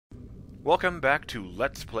Welcome back to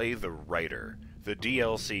Let's Play The Writer, the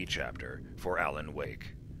DLC chapter for Alan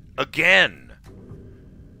Wake. Again!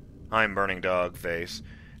 I'm BurningDogFace,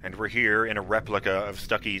 and we're here in a replica of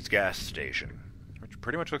Stucky's gas station, which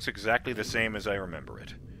pretty much looks exactly the same as I remember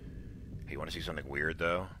it. Hey, you want to see something weird,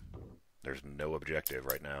 though? There's no objective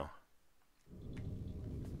right now.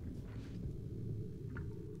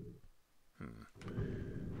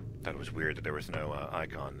 Thought it was weird that there was no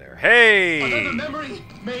icon there. Hey! Another memory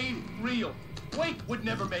made real. Wake would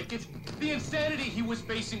never make it. The insanity he was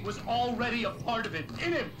facing was already a part of it.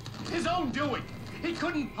 In him. His own doing. He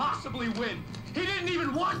couldn't possibly win. He didn't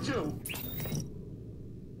even want to.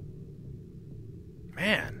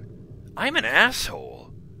 Man, I'm an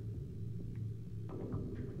asshole.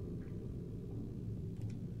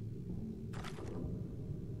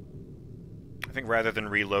 I think rather than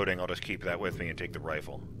reloading, I'll just keep that with me and take the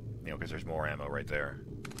rifle. You know, because there's more ammo right there.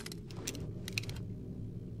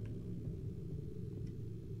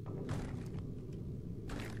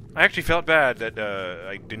 I actually felt bad that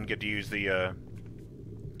I didn't get to use the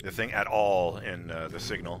thing at all in the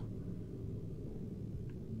signal.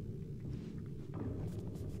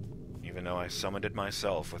 Even though I summoned it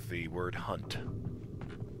myself with the word hunt.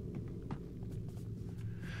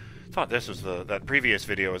 Thought this was that previous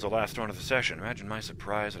video was the last one of the session. Imagine my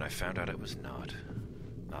surprise when I found out it was not.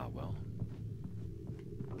 Ah, well.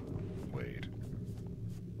 Wait.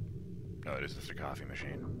 No, it is just a coffee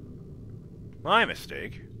machine. My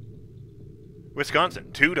mistake. Wisconsin,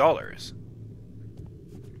 $2.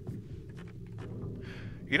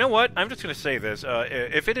 You know what? I'm just going to say this.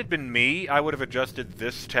 If it had been me, I would have adjusted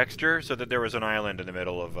this texture so that there was an island in the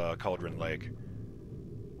middle of Cauldron Lake.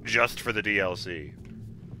 Just for the DLC.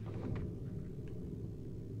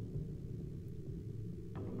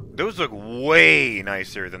 Those look way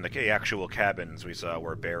nicer than the actual cabins we saw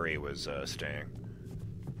where Barry was staying.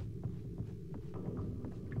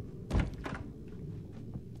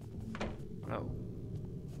 Oh.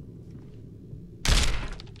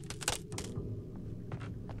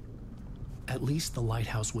 At least the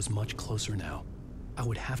lighthouse was much closer now. I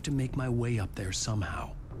would have to make my way up there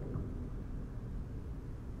somehow.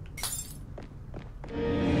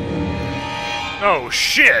 Oh,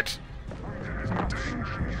 shit!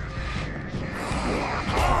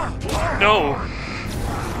 No!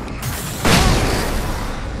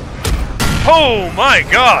 Oh my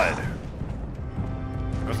god!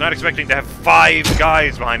 I was not expecting to have 5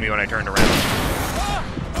 guys behind me when I turned around.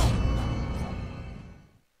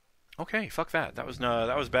 Okay, fuck that. That was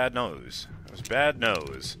bad nose. That was bad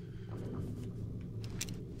nose.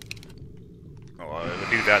 Oh, I'll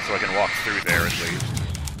do that so I can walk through there at least.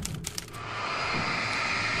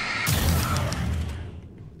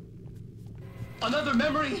 Another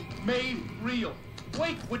memory made real.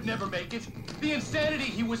 Wake would never make it. The insanity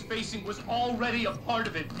he was facing was already a part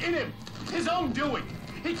of it. In him. His own doing.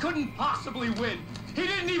 He couldn't possibly win. He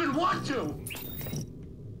didn't even want to.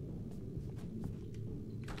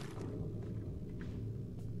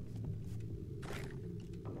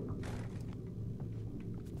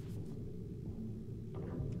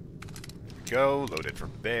 Go, loaded for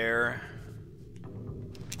bear.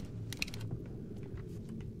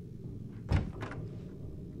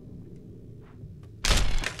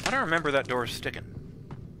 I don't remember that door sticking.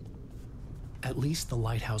 At least the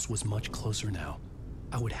lighthouse was much closer now.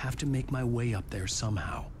 I would have to make my way up there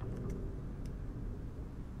somehow.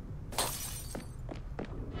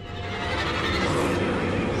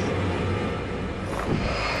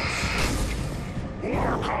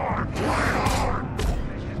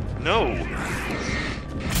 No!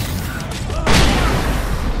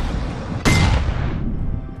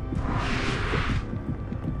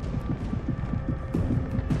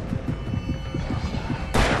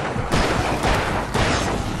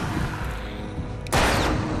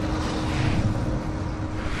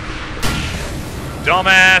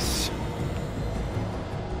 Dumbass!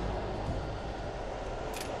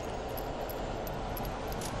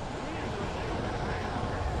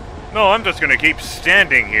 No, I'm just gonna keep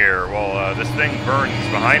standing here while this thing burns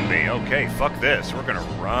behind me. Okay, fuck this. We're gonna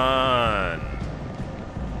run.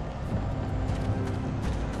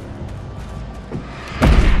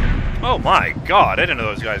 Oh my god, I didn't know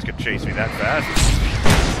those guys could chase me that fast.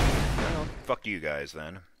 Well, fuck you guys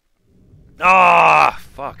then. Ah,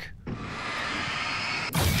 fuck.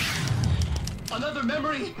 Another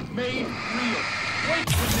memory made real. Wake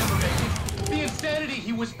would never make it. The insanity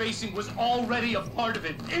he was facing was already a part of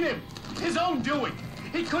it. In him. His own doing.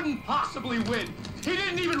 He couldn't possibly win. He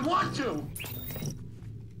didn't even want to.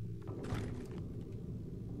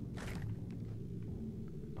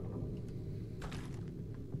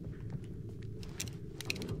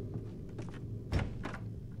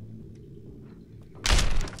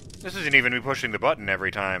 This isn't even me pushing the button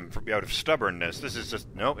every time out of stubbornness. This is just...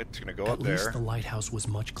 Nope, it's gonna go up there. At least the lighthouse was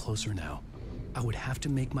much closer now. I would have to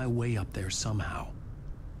make my way up there somehow.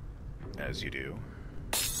 As you do.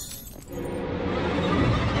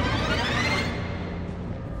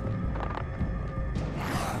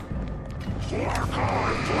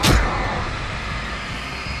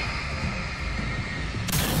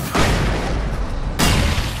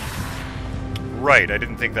 Right, I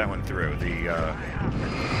didn't think that one through. The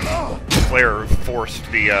flare forced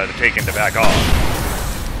the Taken to back off.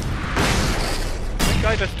 That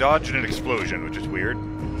guy just dodged an explosion, which is weird.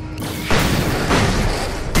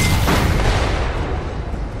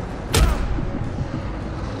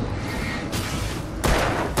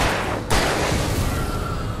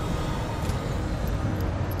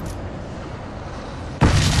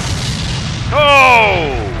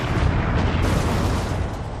 Oh!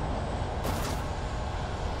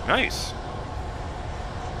 Nice.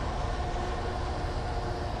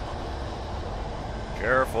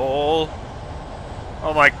 Careful.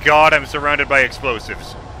 Oh my god, I'm surrounded by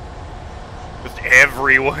explosives. Just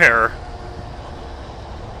everywhere.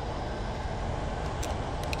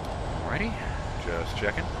 Alrighty, just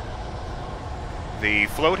checking. The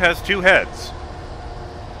float has 2 heads.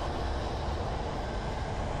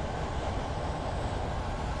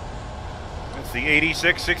 It's the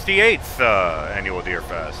 8668th annual Deer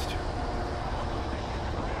Fest.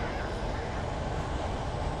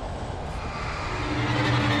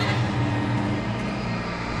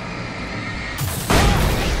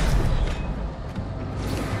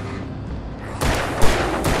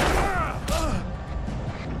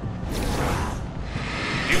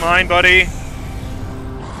 Do you mind, buddy?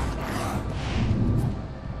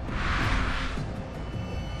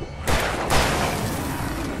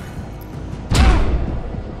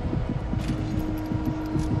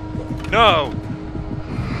 No!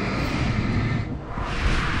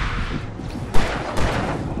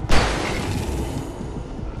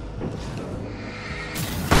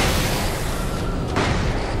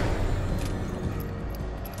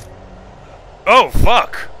 Oh,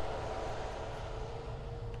 fuck!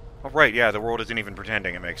 Oh, right, yeah, the world isn't even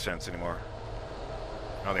pretending it makes sense anymore.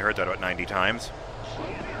 I only heard that about 90 times.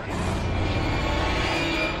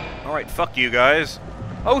 Alright, fuck you guys.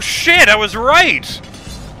 Oh shit, I was right!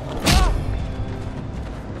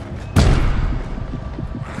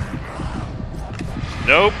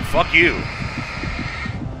 Nope, fuck you.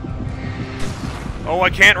 Oh, I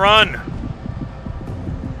can't run!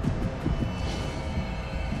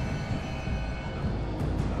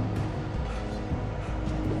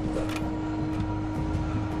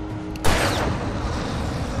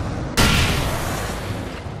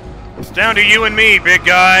 It's down to you and me, big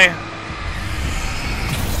guy!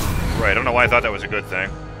 Right, I don't know why I thought that was a good thing.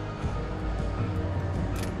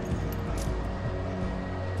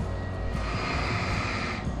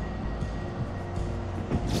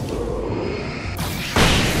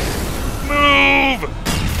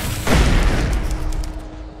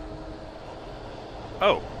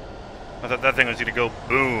 Oh. I thought that thing was going to go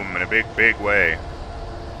boom in a big, big way.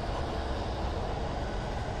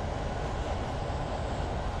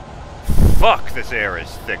 Fuck, this air is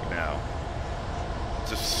thick now. It's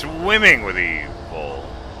just swimming with evil.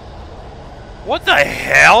 What the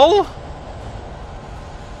hell?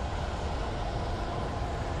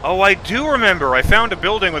 Oh, I do remember. I found a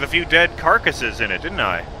building with a few dead carcasses in it, didn't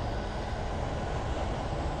I?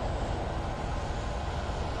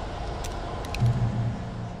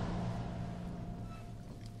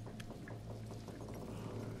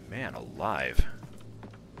 Man alive.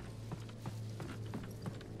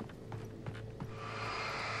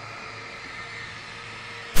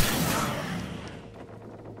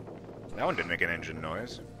 That one didn't make an engine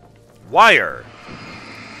noise. Wire!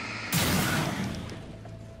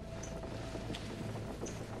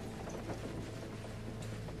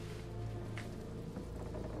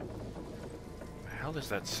 How does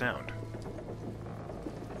that sound?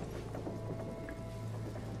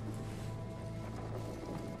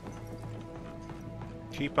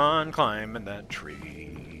 Keep on climbing that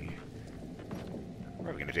tree. I'm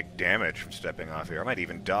probably gonna take damage from stepping off here. I might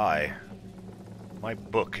even die. My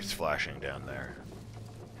book is flashing down there.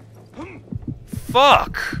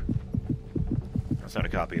 Fuck! That's not a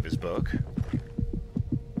copy of his book.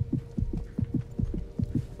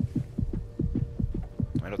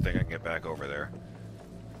 I don't think I can get back over there.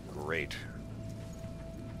 Great.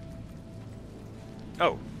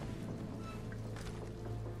 Oh.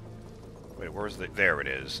 Wait, where's the... There it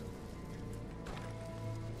is.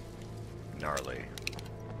 Gnarly.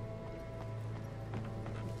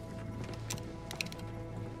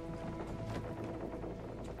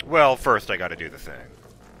 Well, first I gotta do the thing.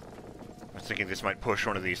 I was thinking this might push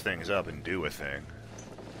one of these things up and do a thing.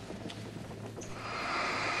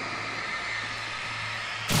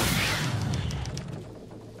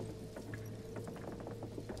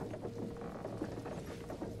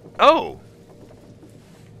 Oh!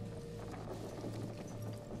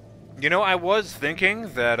 You know, I was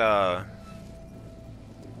thinking that,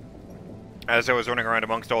 as I was running around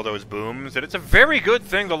amongst all those booms, that it's a very good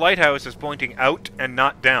thing the lighthouse is pointing out and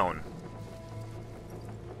not down.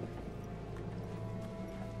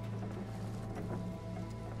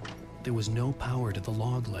 There was no power to the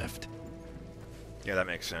log lift. Yeah, that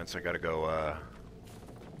makes sense. I gotta go,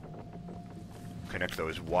 connect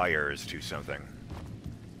those wires to something.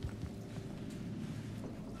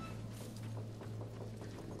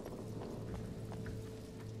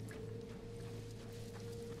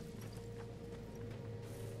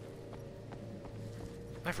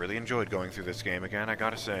 I've really enjoyed going through this game again, I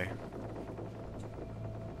gotta say.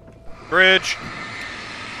 Bridge!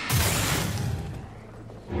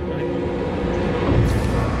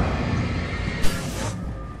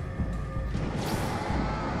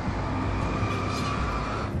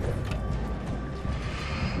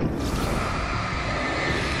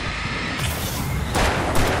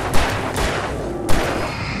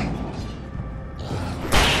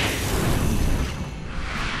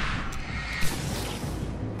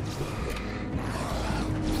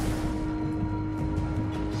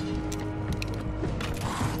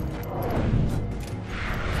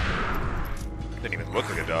 Didn't even look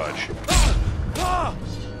like a dodge.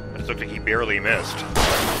 It just looked like he barely missed.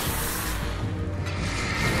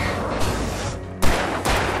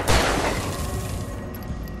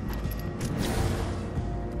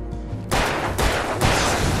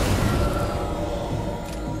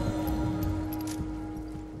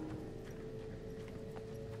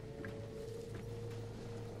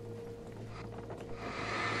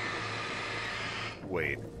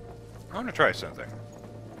 Wait. I want to try something.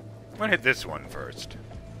 I'm gonna hit this one first.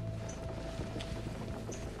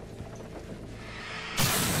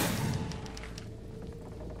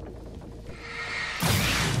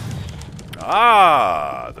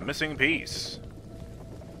 Ah, the missing piece.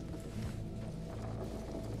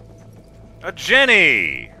 A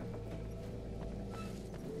Jenny!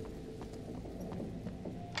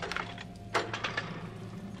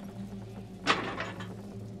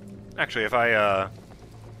 Actually, if I,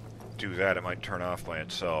 do that, it might turn off by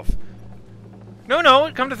itself.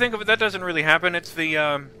 No, come to think of it, that doesn't really happen. It's the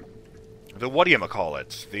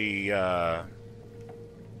whatchamacallits, the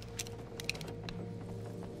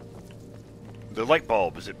light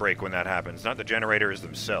bulbs that break when that happens, not the generators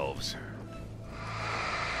themselves.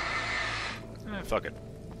 Fuck it.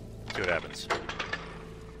 See what happens.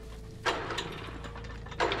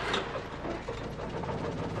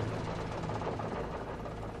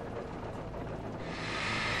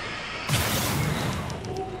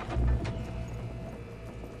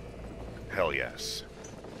 Hell yes.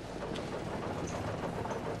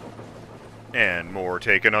 And more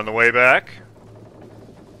taken on the way back.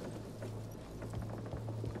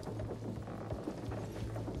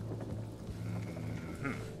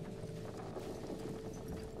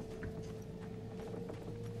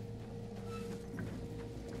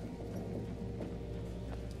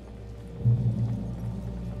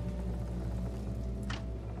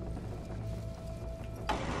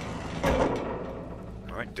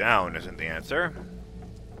 Down isn't the answer.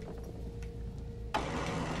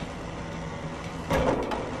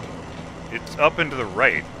 It's up and to the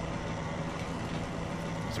right.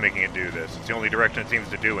 It's making it do this. It's the only direction it seems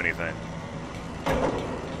to do anything.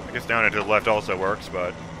 I guess down and to the left also works,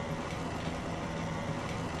 but...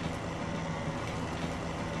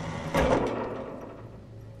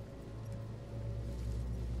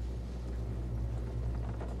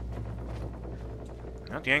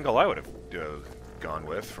 Not the angle I would have gone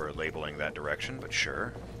with for labeling that direction, but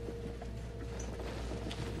sure.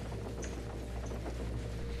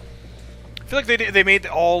 I feel like they made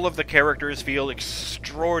all of the characters feel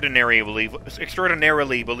extraordinarily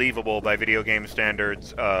believable by video game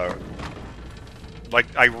standards. Like,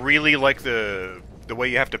 I really like the way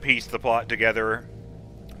you have to piece the plot together,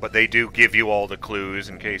 but they do give you all the clues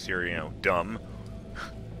in case you're, you know, dumb.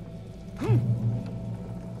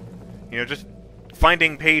 You know, just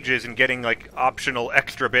finding pages and getting, like, optional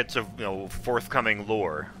extra bits of, you know, forthcoming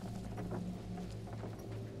lore.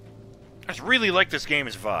 I just really like this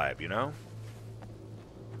game's vibe, you know?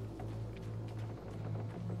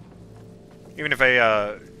 Even if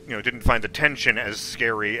I, you know, didn't find the tension as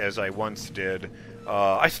scary as I once did,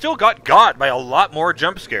 I still got by a lot more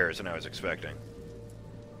jump scares than I was expecting.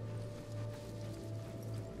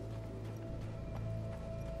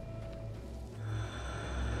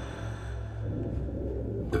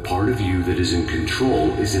 part of you that is in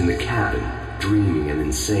control is in the cabin, dreaming and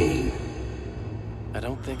insane. I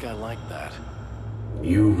don't think I like that.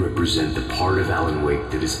 You represent the part of Alan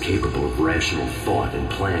Wake that is capable of rational thought and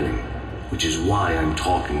planning, which is why I'm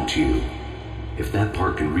talking to you. If that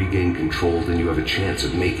part can regain control, then you have a chance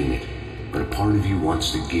of making it. But a part of you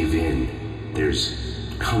wants to give in. There's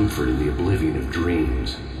comfort in the oblivion of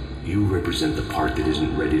dreams. You represent the part that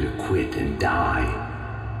isn't ready to quit and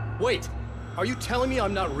die. Wait, are you telling me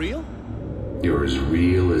I'm not real? You're as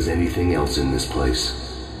real as anything else in this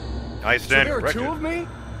place. I stand So there are corrected. two of me?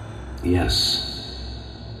 Yes.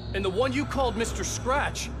 And the one you called Mr.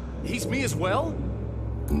 Scratch, he's me as well?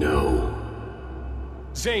 No.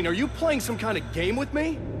 Zane, are you playing some kind of game with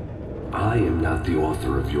me? I am not the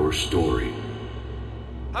author of your story.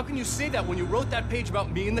 How can you say that when you wrote that page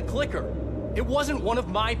about me and the clicker? It wasn't one of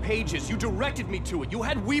my pages. You directed me to it. You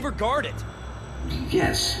had Weaver guard it.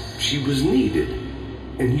 Yes, she was needed.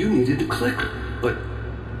 And you needed to click her. But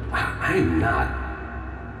I'm not.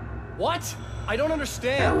 What? I don't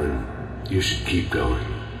understand. Alan, you should keep going.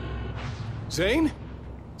 Zane?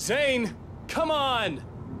 Zane, come on!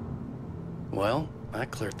 Well, that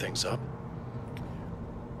cleared things up.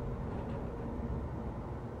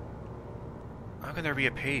 How can there be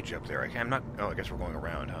a page up there? I'm not... Oh, I guess we're going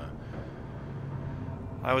around, huh?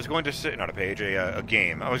 I was going to say... Not a page, a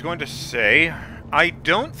game. I was going to say... I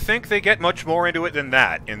don't think they get much more into it than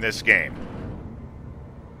that in this game.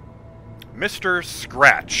 Mr.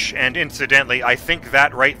 Scratch. And incidentally, I think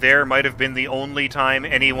that right there might have been the only time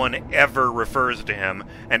anyone ever refers to him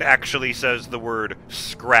and actually says the word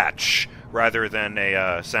scratch rather than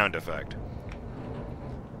a sound effect.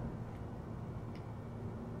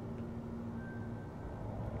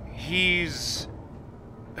 He's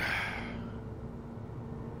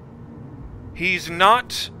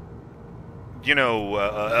not, you know,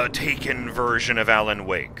 a taken version of Alan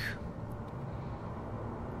Wake.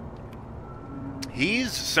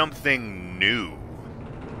 He's something new.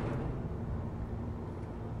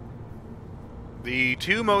 The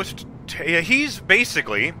two most... he's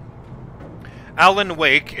basically Alan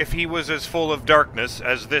Wake if he was as full of darkness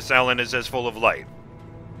as this Alan is as full of light.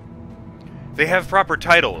 They have proper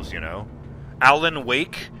titles, you know. Alan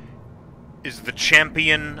Wake is the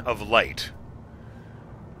champion of light.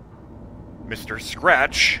 Mr.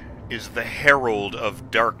 Scratch is the herald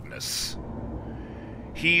of darkness.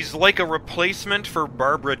 He's like a replacement for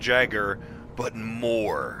Barbara Jagger, but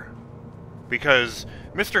more. Because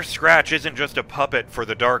Mr. Scratch isn't just a puppet for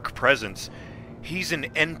the dark presence, he's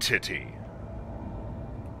an entity.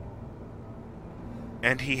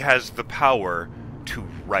 And he has the power to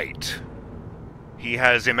write. He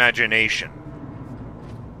has imagination.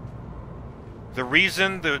 The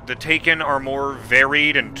reason the Taken are more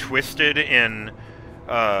varied and twisted in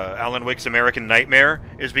Alan Wake's American Nightmare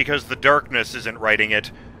is because the darkness isn't writing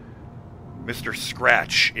it. Mr.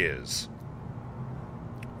 Scratch is.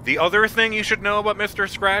 The other thing you should know about Mr.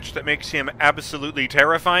 Scratch that makes him absolutely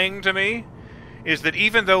terrifying to me is that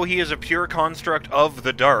even though he is a pure construct of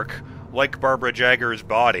the dark, like Barbara Jagger's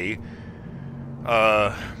body,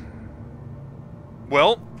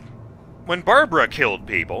 well, when Barbara killed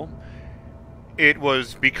people, it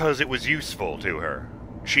was because it was useful to her.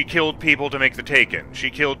 She killed people to make the Taken. She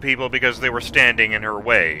killed people because they were standing in her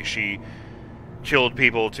way. She killed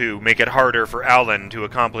people to make it harder for Alan to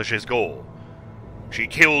accomplish his goal. She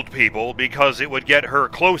killed people because it would get her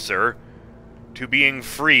closer to being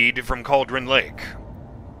freed from Cauldron Lake.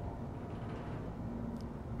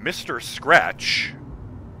 Mr. Scratch,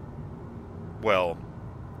 well,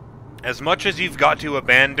 as much as you've got to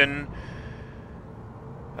abandon,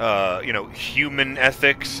 you know, human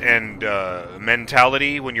ethics and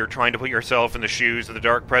mentality when you're trying to put yourself in the shoes of the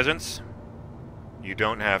Dark Presence, you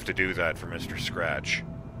don't have to do that for Mr. Scratch.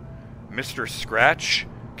 Mr. Scratch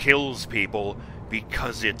kills people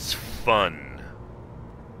because it's fun.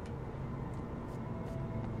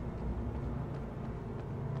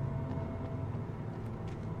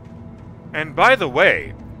 And by the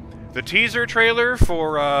way, the teaser trailer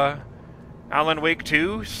for Alan Wake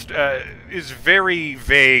 2 is very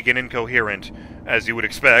vague and incoherent, as you would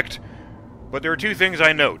expect, but there are two things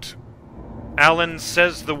I note. Alan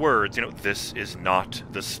says the words, you know, this is not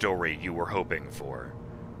the story you were hoping for.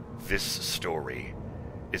 This story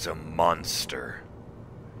is a monster.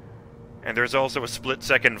 And there's also a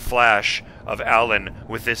split-second flash of Alan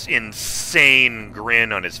with this insane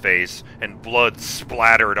grin on his face and blood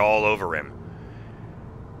splattered all over him.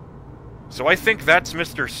 So I think that's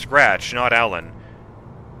Mr. Scratch, not Alan.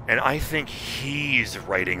 And I think he's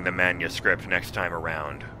writing the manuscript next time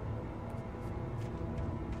around.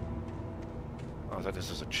 Oh, I thought this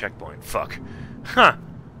was a checkpoint. Fuck. Huh.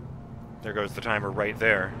 There goes the timer right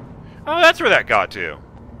there. Oh, that's where that got to.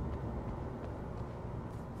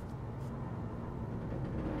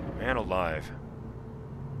 Man alive.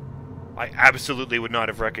 I absolutely would not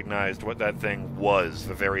have recognized what that thing was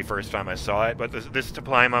the very first time I saw it, but this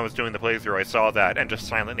time I was doing the playthrough, I saw that and just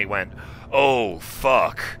silently went, oh,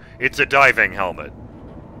 fuck. It's a diving helmet.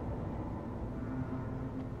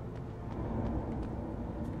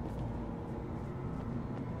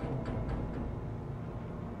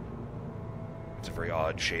 It's a very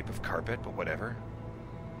odd shape of carpet, but whatever.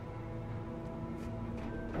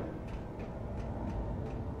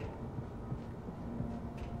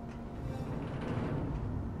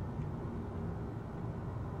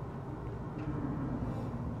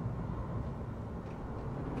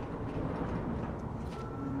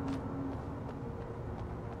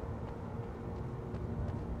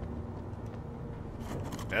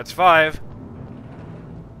 That's 5.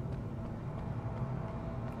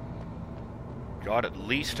 Got at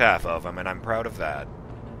least half of them, and I'm proud of that.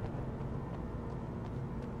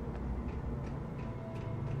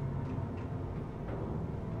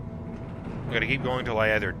 I'm gonna keep going till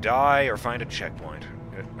I either die or find a checkpoint.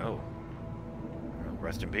 Oh.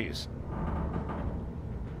 Rest in peace.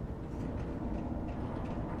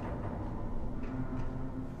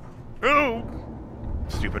 Oh!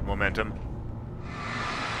 Stupid momentum.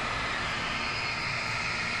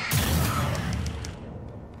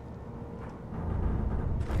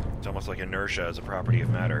 It's almost like inertia as a property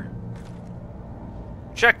of matter.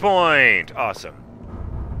 Checkpoint! Awesome.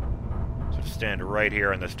 So just stand right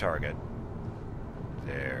here on this target.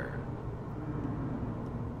 There.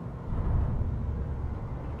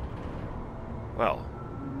 Well.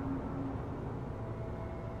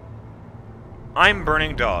 I'm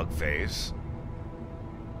BurningDogFace.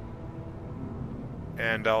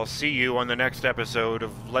 And I'll see you on the next episode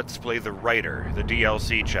of Let's Play the Writer, the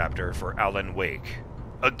DLC chapter for Alan Wake.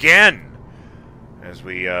 Again! As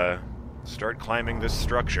we, start climbing this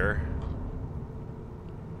structure.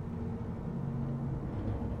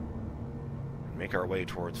 And make our way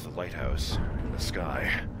towards the lighthouse in the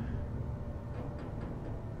sky.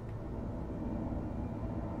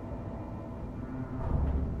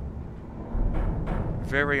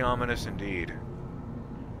 Very ominous indeed.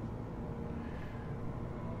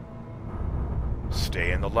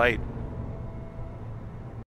 Stay in the light.